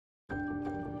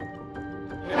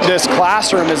This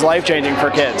classroom is life-changing for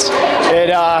kids.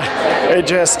 It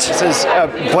just is a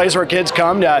place where kids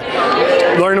come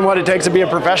to learn what it takes to be a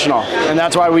professional. And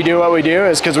that's why we do what we do,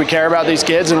 is because we care about these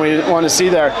kids and we want to see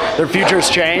their futures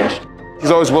change. He's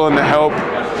always willing to help.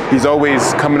 He's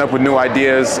always coming up with new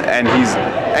ideas, and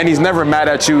he's never mad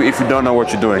at you if you don't know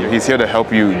what you're doing. He's here to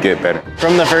help you get better.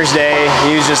 From the first day,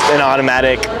 he was just an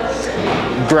automatic,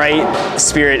 bright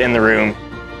spirit in the room.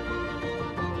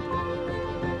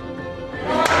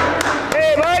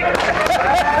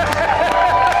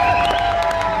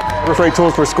 Freight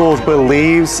Tools for Schools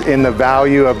believes in the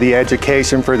value of the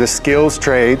education for the skills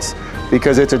trades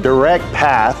because it's a direct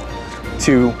path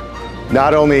to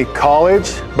not only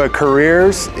college, but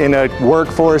careers in a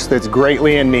workforce that's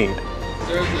greatly in need.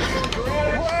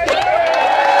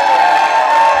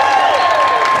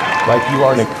 Like, you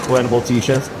are an incredible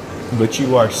teacher, but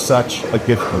you are such a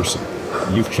good person.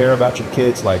 You care about your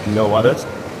kids like no others,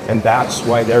 and that's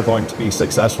why they're going to be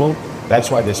successful. That's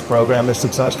why this program is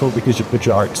successful, because you put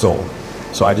your heart and soul.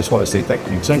 So I just want to say thank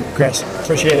you. Thank you, Chris.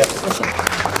 Appreciate it.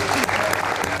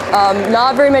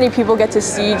 Not very many people get to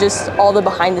see just all the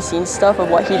behind the scenes stuff of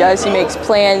what he does. He makes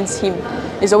plans. He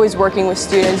is always working with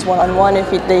students one-on-one if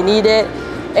they need it.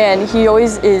 And he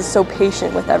always is so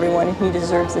patient with everyone, and he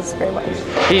deserves this very much.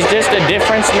 He's just a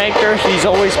difference maker. He's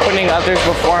always putting others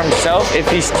before himself. If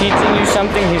he's teaching you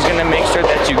something, he's going to make sure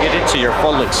that you get it to your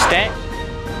full extent.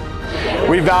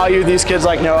 We value these kids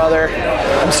like no other.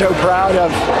 I'm so proud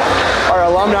of our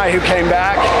alumni who came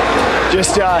back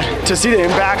just to see the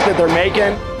impact that they're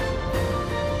making.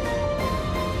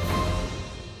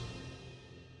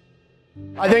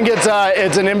 I think it's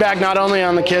an impact not only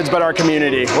on the kids but our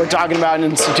community. We're talking about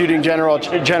instituting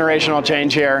generational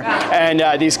change here,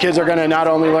 and these kids are going to not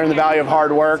only learn the value of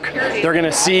hard work, they're going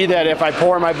to see that if I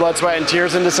pour my blood, sweat, and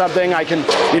tears into something, I can,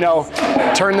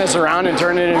 turn this around and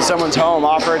turn it into someone's home,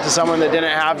 offer it to someone that didn't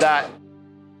have that.